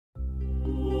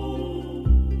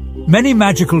Many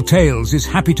Magical Tales is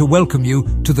happy to welcome you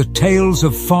to the Tales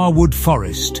of Farwood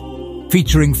Forest,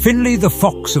 featuring Finley the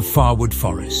Fox of Farwood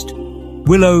Forest,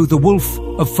 Willow the Wolf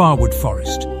of Farwood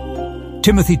Forest,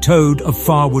 Timothy Toad of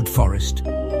Farwood Forest,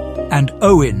 and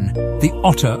Owin the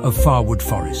Otter of Farwood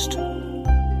Forest.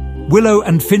 Willow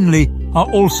and Finley are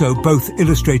also both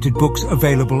illustrated books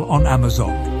available on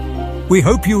Amazon. We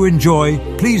hope you enjoy.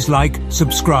 Please like,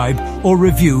 subscribe, or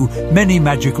review Many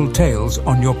Magical Tales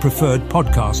on your preferred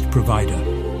podcast provider.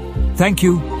 Thank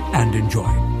you and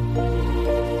enjoy.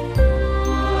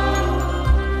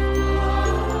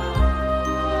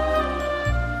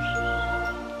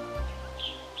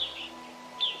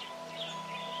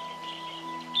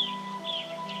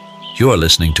 You are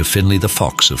listening to Finley the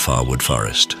Fox of Farwood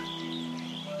Forest.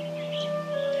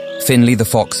 Finley the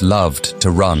Fox loved to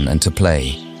run and to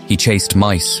play. He chased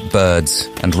mice, birds,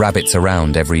 and rabbits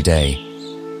around every day.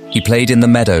 He played in the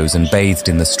meadows and bathed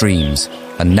in the streams,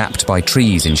 and napped by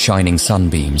trees in shining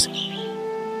sunbeams.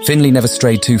 Finley never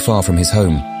strayed too far from his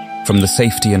home, from the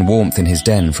safety and warmth in his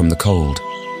den from the cold.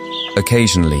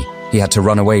 Occasionally, he had to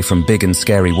run away from big and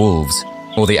scary wolves,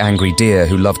 or the angry deer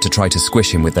who loved to try to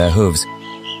squish him with their hooves.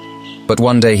 But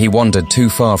one day he wandered too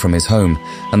far from his home,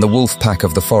 and the wolf pack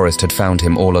of the forest had found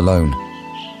him all alone.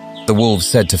 The wolves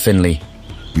said to Finley,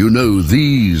 "You know,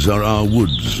 these are our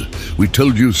woods. We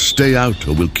told you stay out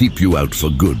or we'll keep you out for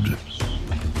good."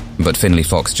 But Finley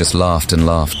Fox just laughed and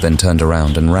laughed, then turned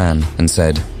around and ran and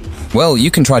said, "Well,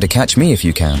 you can try to catch me if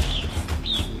you can."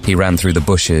 He ran through the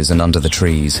bushes and under the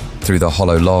trees, through the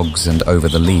hollow logs and over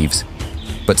the leaves.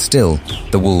 But still,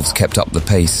 the wolves kept up the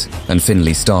pace, and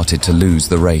Finley started to lose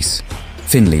the race.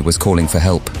 Finley was calling for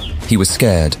help. He was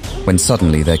scared when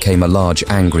suddenly there came a large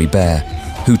angry bear,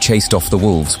 who chased off the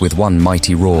wolves with one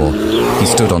mighty roar. He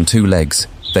stood on 2 legs,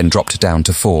 then dropped down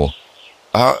to 4.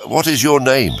 What is your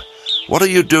name? What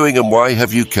are you doing and why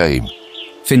have you came?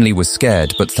 Finley was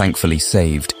scared but thankfully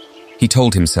saved. He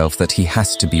told himself that he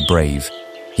has to be brave.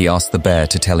 He asked the bear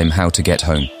to tell him how to get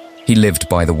home. He lived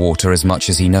by the water as much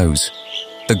as he knows.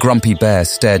 The grumpy bear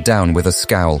stared down with a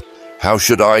scowl. How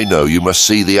should I know? You must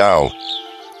see the owl.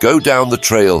 Go down the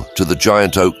trail to the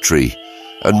giant oak tree,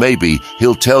 and maybe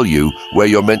he'll tell you where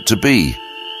you're meant to be.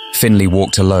 Finley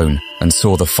walked alone and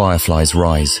saw the fireflies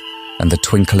rise and the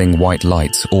twinkling white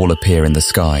lights all appear in the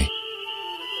sky.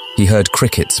 He heard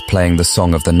crickets playing the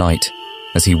song of the night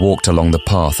as he walked along the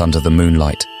path under the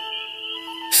moonlight.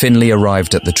 Finley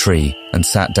arrived at the tree and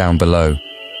sat down below.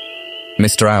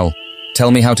 "Mr. Owl, tell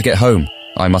me how to get home.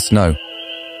 I must know.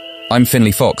 I'm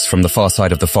Finley Fox from the far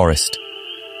side of the forest."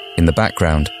 In the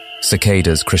background,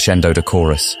 cicadas crescendoed a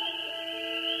chorus.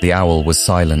 The owl was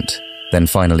silent, then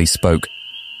finally spoke.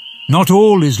 Not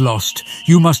all is lost.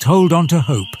 You must hold on to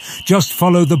hope. Just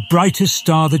follow the brightest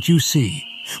star that you see.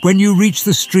 When you reach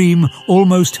the stream,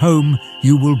 almost home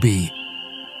you will be.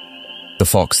 The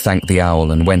fox thanked the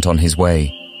owl and went on his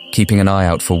way, keeping an eye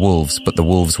out for wolves, but the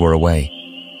wolves were away.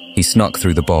 He snuck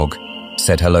through the bog,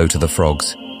 said hello to the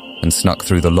frogs, and snuck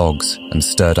through the logs and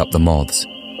stirred up the moths.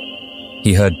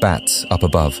 He heard bats up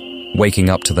above, waking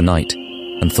up to the night,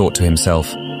 and thought to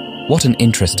himself, what an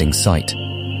interesting sight.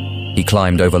 He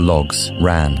climbed over logs,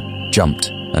 ran,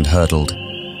 jumped, and hurdled.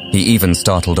 He even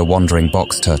startled a wandering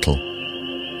box turtle.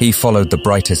 He followed the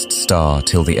brightest star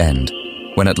till the end,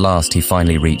 when at last he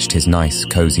finally reached his nice,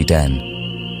 cozy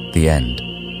den. The end.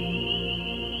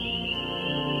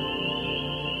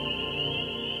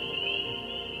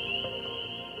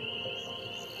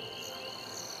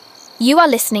 You are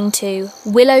listening to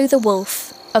Willow the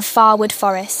Wolf of Farwood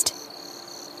Forest.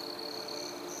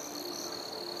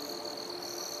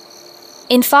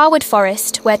 In Farwood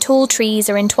Forest, where tall trees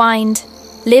are entwined,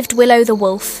 lived Willow the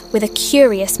Wolf with a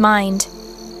curious mind.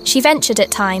 She ventured at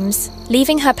times,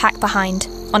 leaving her pack behind,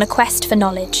 on a quest for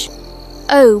knowledge.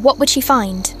 Oh, what would she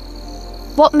find?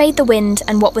 What made the wind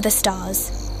and what were the stars?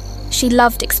 She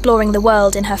loved exploring the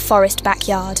world in her forest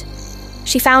backyard.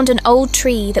 She found an old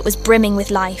tree that was brimming with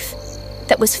life,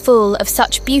 that was full of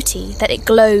such beauty that it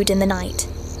glowed in the night.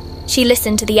 She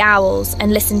listened to the owls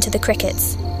and listened to the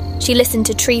crickets. She listened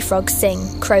to tree frogs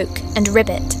sing, croak, and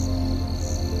ribbit.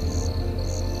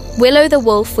 Willow the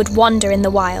Wolf would wander in the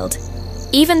wild.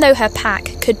 Even though her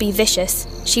pack could be vicious,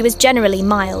 she was generally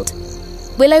mild.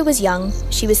 Willow was young,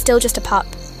 she was still just a pup.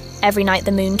 Every night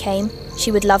the moon came,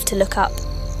 she would love to look up.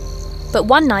 But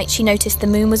one night she noticed the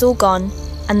moon was all gone,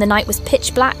 and the night was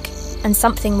pitch black, and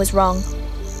something was wrong.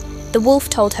 The wolf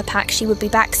told her pack she would be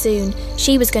back soon.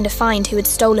 She was going to find who had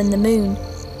stolen the moon.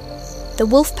 The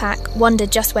wolf pack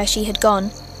wondered just where she had gone,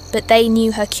 but they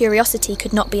knew her curiosity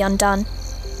could not be undone.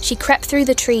 She crept through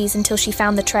the trees until she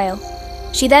found the trail.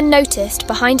 She then noticed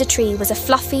behind a tree was a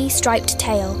fluffy, striped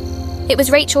tail. It was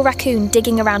Rachel Raccoon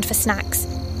digging around for snacks.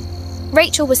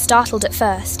 Rachel was startled at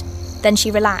first, then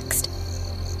she relaxed.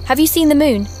 "Have you seen the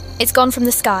moon? It's gone from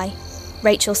the sky,"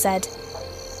 Rachel said.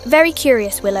 "Very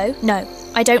curious, Willow. No,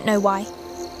 I don't know why."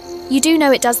 "You do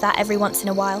know it does that every once in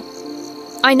a while."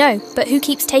 "I know, but who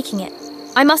keeps taking it?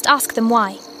 I must ask them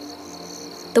why."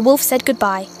 The wolf said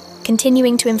goodbye,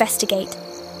 continuing to investigate.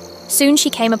 Soon she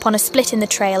came upon a split in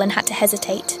the trail and had to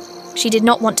hesitate. She did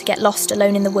not want to get lost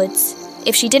alone in the woods.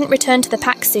 If she didn't return to the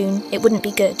pack soon, it wouldn't be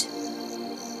good.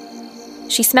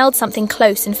 She smelled something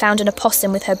close and found an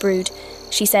opossum with her brood.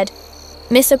 She said,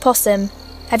 "Miss Opossum,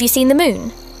 have you seen the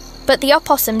moon?" But the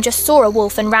opossum just saw a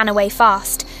wolf and ran away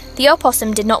fast. The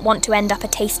opossum did not want to end up a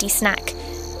tasty snack.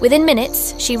 Within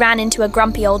minutes, she ran into a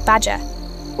grumpy old badger.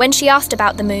 When she asked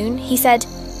about the moon, he said,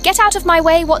 "Get out of my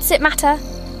way, what's it matter?"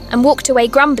 and walked away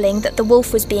grumbling that the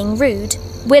wolf was being rude.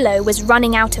 Willow was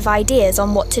running out of ideas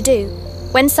on what to do,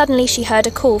 when suddenly she heard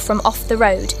a call from off the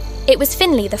road. It was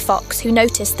Finley the fox who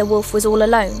noticed the wolf was all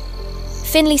alone.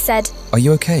 Finley said, "Are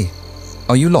you okay?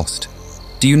 Are you lost?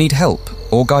 Do you need help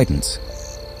or guidance?"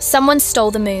 "Someone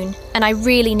stole the moon, and I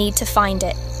really need to find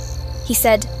it." He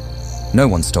said, "No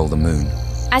one stole the moon."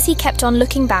 As he kept on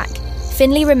looking back,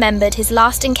 Finley remembered his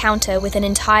last encounter with an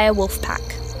entire wolf pack.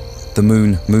 The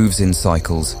moon moves in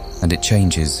cycles, and it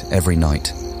changes every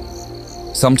night.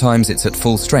 Sometimes it's at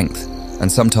full strength,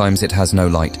 and sometimes it has no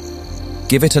light.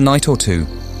 Give it a night or two,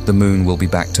 the moon will be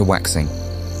back to waxing.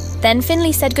 Then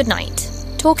Finley said goodnight.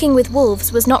 Talking with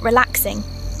wolves was not relaxing.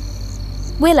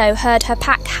 Willow heard her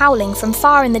pack howling from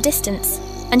far in the distance,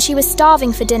 and she was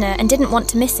starving for dinner and didn't want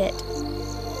to miss it.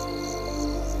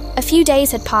 A few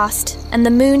days had passed, and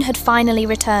the moon had finally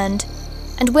returned,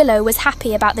 and Willow was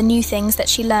happy about the new things that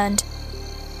she learned.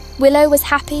 Willow was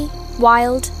happy,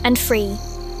 wild, and free,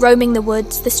 roaming the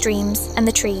woods, the streams, and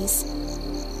the trees.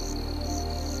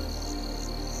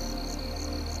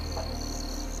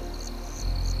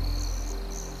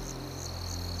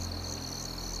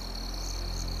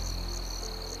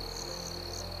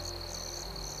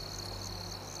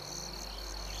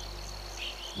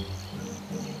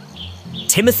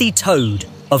 Timothy Toad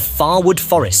of Farwood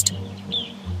Forest.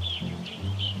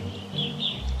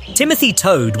 Timothy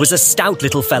Toad was a stout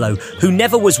little fellow who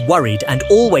never was worried and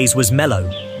always was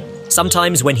mellow.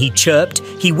 Sometimes when he chirped,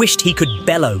 he wished he could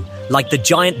bellow, like the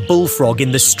giant bullfrog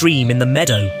in the stream in the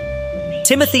meadow.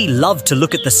 Timothy loved to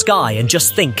look at the sky and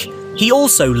just think. He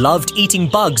also loved eating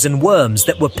bugs and worms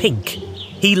that were pink.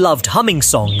 He loved humming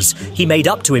songs he made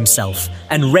up to himself,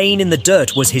 and rain in the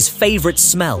dirt was his favourite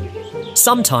smell.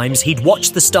 Sometimes he'd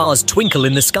watch the stars twinkle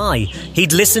in the sky.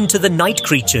 He'd listen to the night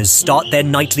creatures start their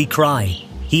nightly cry.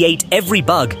 He ate every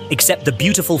bug except the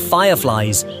beautiful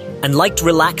fireflies and liked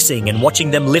relaxing and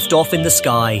watching them lift off in the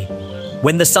sky.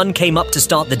 When the sun came up to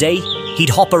start the day, he'd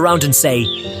hop around and say,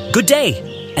 "Good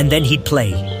day," and then he'd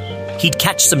play. He'd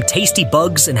catch some tasty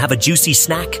bugs and have a juicy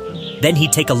snack. Then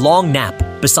he'd take a long nap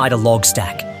beside a log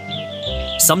stack.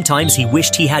 Sometimes he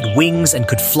wished he had wings and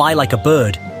could fly like a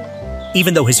bird,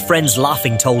 even though his friends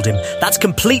laughing told him that's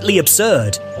completely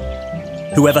absurd.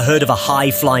 Whoever heard of a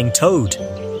high-flying toad?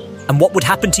 And what would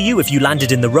happen to you if you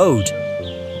landed in the road?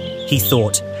 He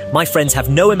thought, my friends have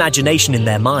no imagination in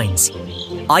their minds.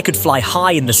 I could fly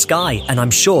high in the sky and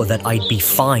I'm sure that I'd be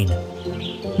fine.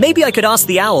 Maybe I could ask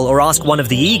the owl or ask one of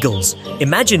the eagles.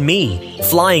 Imagine me,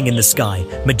 flying in the sky,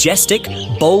 majestic,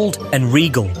 bold and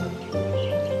regal.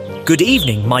 "Good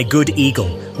evening, my good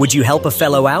eagle. Would you help a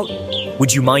fellow out?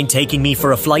 Would you mind taking me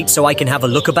for a flight so I can have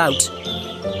a look about?"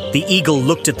 The eagle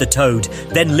looked at the toad,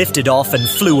 then lifted off and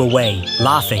flew away,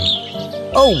 laughing.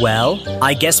 "Oh well,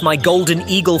 I guess my golden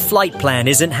eagle flight plan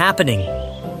isn't happening."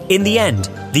 In the end,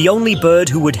 the only bird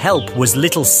who would help was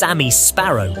little Sammy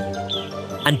Sparrow.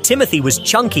 And Timothy was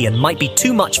chunky and might be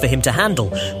too much for him to handle,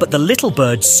 but the little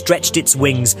bird stretched its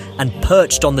wings and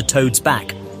perched on the toad's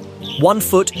back. 1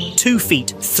 foot, 2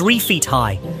 feet, 3 feet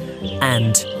high.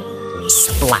 And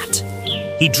splat!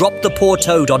 He dropped the poor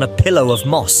toad on a pillow of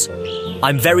moss.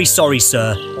 "I'm very sorry, sir,"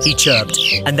 he chirped,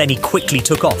 and then he quickly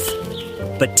took off.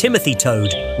 But Timothy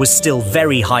Toad was still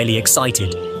very highly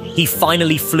excited. He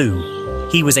finally flew.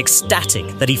 He was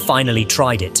ecstatic that he finally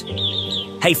tried it.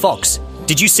 "Hey, Fox,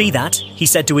 did you see that?" he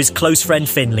said to his close friend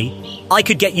Finley. "I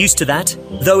could get used to that,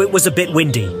 though it was a bit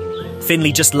windy."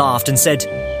 Finley just laughed and said,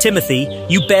 "Timothy,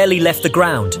 you barely left the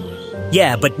ground."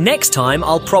 "Yeah, but next time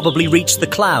I'll probably reach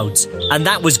the clouds, and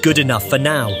that was good enough for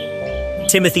now."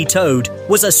 Timothy Toad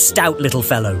was a stout little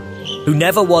fellow who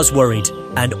never was worried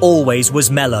and always was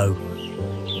mellow.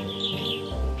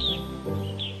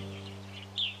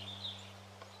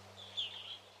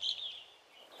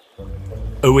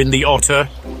 Owin the Otter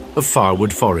of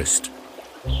Farwood Forest.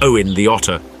 Owin the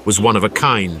Otter was one of a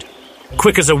kind,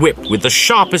 quick as a whip with the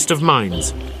sharpest of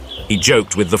minds. He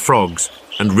joked with the frogs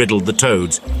and riddled the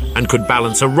toads and could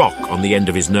balance a rock on the end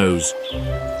of his nose.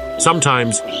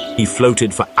 Sometimes he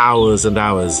floated for hours and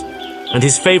hours, and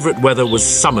his favourite weather was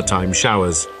summertime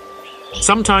showers.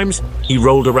 Sometimes he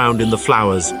rolled around in the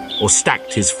flowers or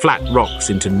stacked his flat rocks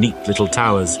into neat little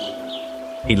towers.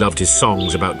 He loved his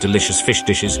songs about delicious fish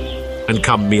dishes, and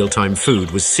come mealtime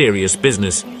food was serious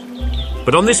business.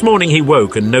 But on this morning he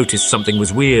woke and noticed something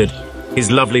was weird.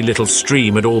 His lovely little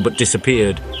stream had all but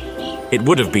disappeared. It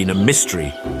would have been a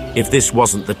mystery if this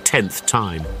wasn't the 10th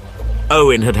time.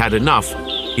 Owin had had enough.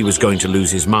 He was going to lose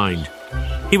his mind.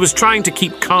 He was trying to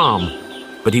keep calm,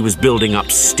 but he was building up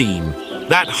steam.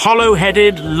 That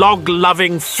hollow-headed,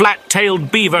 log-loving,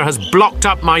 flat-tailed beaver has blocked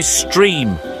up my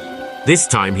stream. This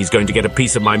time he's going to get a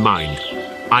piece of my mind.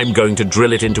 I'm going to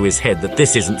drill it into his head that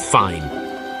this isn't fine.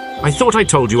 I thought I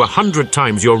told you 100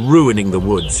 times you're ruining the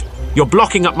woods. You're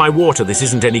blocking up my water. This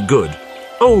isn't any good.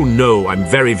 Oh no, I'm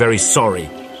very, very sorry,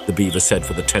 the beaver said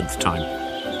for the 10th time.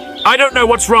 I don't know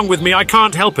what's wrong with me. I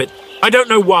can't help it. I don't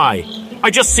know why.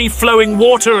 I just see flowing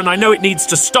water and I know it needs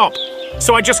to stop.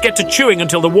 So I just get to chewing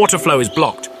until the water flow is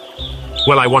blocked.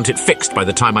 Well, I want it fixed by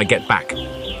the time I get back.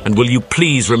 And will you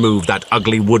please remove that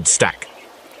ugly wood stack?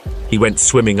 He went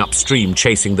swimming upstream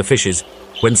chasing the fishes,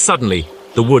 when suddenly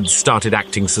the woods started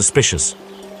acting suspicious.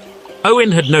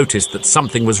 Owin had noticed that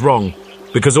something was wrong,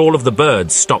 because all of the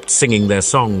birds stopped singing their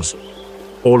songs.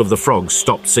 All of the frogs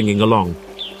stopped singing along,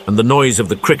 and the noise of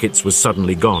the crickets was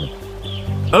suddenly gone.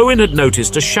 Owin had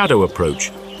noticed a shadow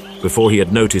approach. Before he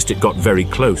had noticed, it got very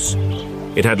close.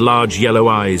 It had large yellow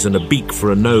eyes and a beak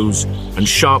for a nose, and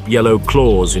sharp yellow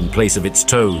claws in place of its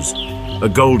toes. A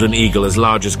golden eagle as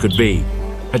large as could be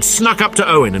had snuck up to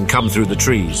Owin and come through the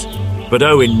trees. But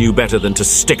Owin knew better than to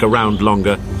stick around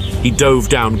longer. He dove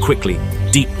down quickly,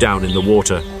 deep down in the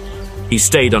water. He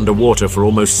stayed underwater for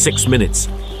almost 6 minutes,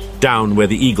 down where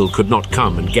the eagle could not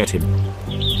come and get him.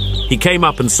 He came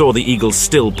up and saw the eagle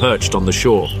still perched on the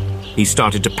shore. He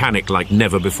started to panic like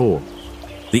never before.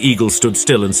 The eagle stood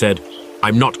still and said,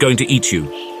 "I'm not going to eat you."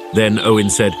 Then Owin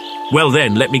said, "Well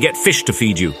then, let me get fish to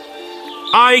feed you."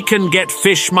 "I can get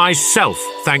fish myself,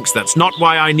 thanks, that's not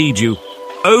why I need you.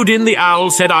 Odin the owl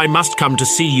said I must come to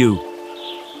see you."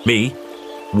 "Me?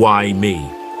 Why me?"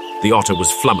 The otter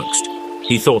was flummoxed.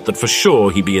 He thought that for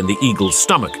sure he'd be in the eagle's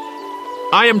stomach.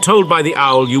 "I am told by the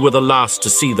owl you were the last to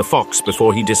see the fox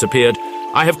before he disappeared.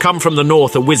 I have come from the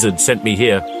north, a wizard sent me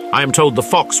here. I am told the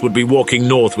fox would be walking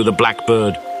north with a black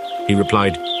bird." He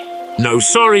replied, "No,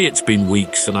 sorry, it's been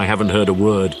weeks and I haven't heard a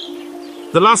word.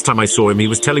 The last time I saw him, he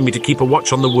was telling me to keep a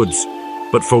watch on the woods.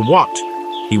 But for what?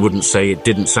 He wouldn't say. It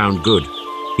didn't sound good.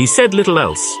 He said little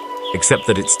else, except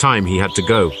that it's time he had to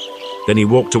go. Then he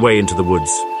walked away into the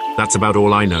woods. That's about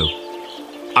all I know.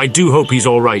 I do hope he's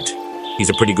all right. He's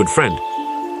a pretty good friend.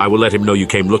 I will let him know you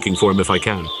came looking for him if I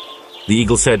can." The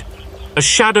eagle said, "A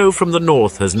shadow from the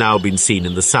north has now been seen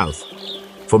in the south.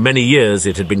 For many years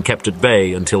it had been kept at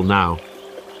bay until now.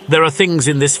 There are things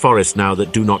in this forest now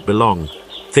that do not belong,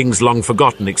 things long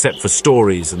forgotten except for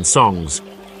stories and songs.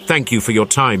 Thank you for your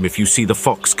time. If you see the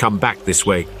fox come back this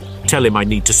way, tell him I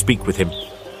need to speak with him.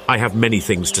 I have many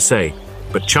things to say,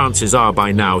 but chances are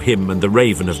by now him and the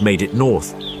raven have made it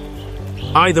north.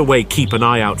 Either way, keep an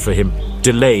eye out for him.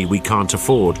 Delay we can't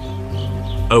afford."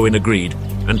 Owin agreed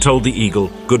and told the eagle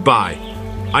goodbye.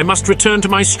 "I must return to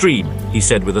my stream," he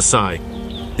said with a sigh.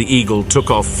 The eagle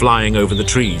took off flying over the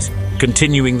trees,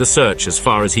 continuing the search as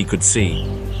far as he could see.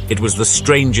 It was the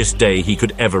strangest day he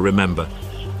could ever remember.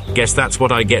 Guess that's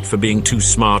what I get for being too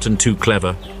smart and too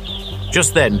clever.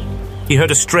 Just then, he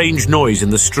heard a strange noise in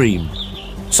the stream.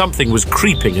 Something was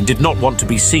creeping and did not want to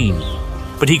be seen,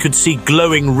 but he could see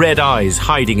glowing red eyes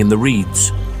hiding in the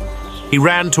reeds. He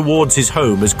ran towards his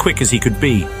home as quick as he could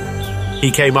be.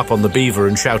 He came up on the beaver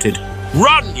and shouted,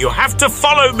 "Run! You have to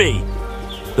follow me!"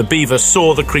 The beaver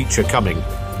saw the creature coming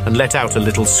and let out a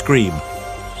little scream.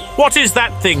 "What is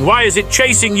that thing? Why is it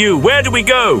chasing you? Where do we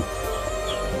go?"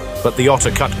 But the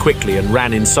otter cut quickly and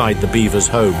ran inside the beaver's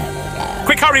home.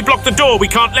 "Quick, hurry, block the door, we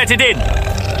can't let it in!"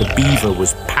 The beaver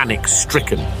was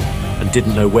panic-stricken and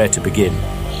didn't know where to begin.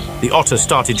 The otter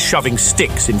started shoving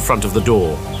sticks in front of the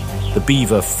door. The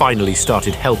beaver finally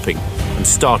started helping and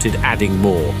started adding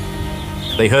more.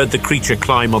 They heard the creature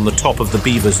climb on the top of the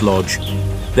beaver's lodge.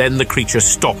 Then the creature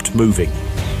stopped moving.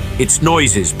 Its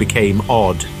noises became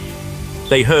odd.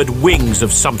 They heard wings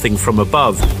of something from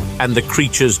above, and the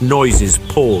creature's noises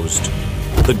paused.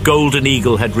 The golden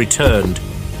eagle had returned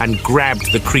and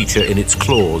grabbed the creature in its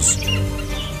claws.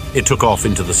 It took off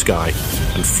into the sky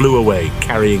and flew away,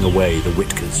 carrying away the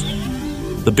Whitkers.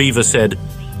 The beaver said,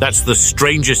 "That's the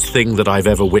strangest thing that I've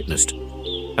ever witnessed.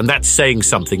 And that's saying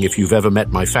something if you've ever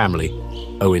met my family."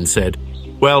 Owin said,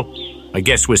 "Well, I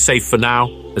guess we're safe for now,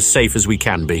 as safe as we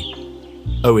can be."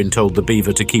 Owin told the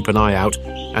beaver to keep an eye out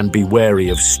and be wary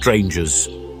of strangers.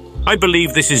 "I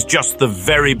believe this is just the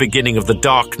very beginning of the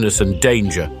darkness and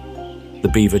danger." The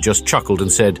beaver just chuckled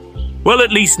and said, "Well,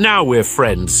 at least now we're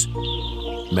friends."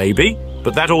 "Maybe,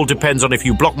 but that all depends on if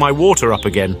you block my water up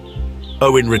again."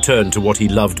 Owin returned to what he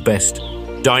loved best,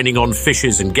 dining on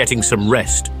fishes and getting some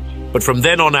rest. But from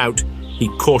then on out, he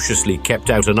cautiously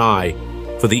kept out an eye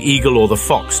for the eagle or the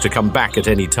fox to come back at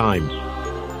any time.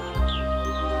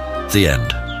 The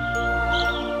end.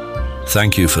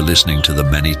 Thank you for listening to the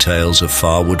Many Tales of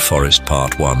Farwood Forest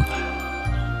Part 1,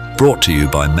 brought to you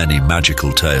by Many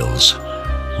Magical Tales,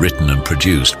 written and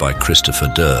produced by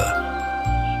Christopher Durr.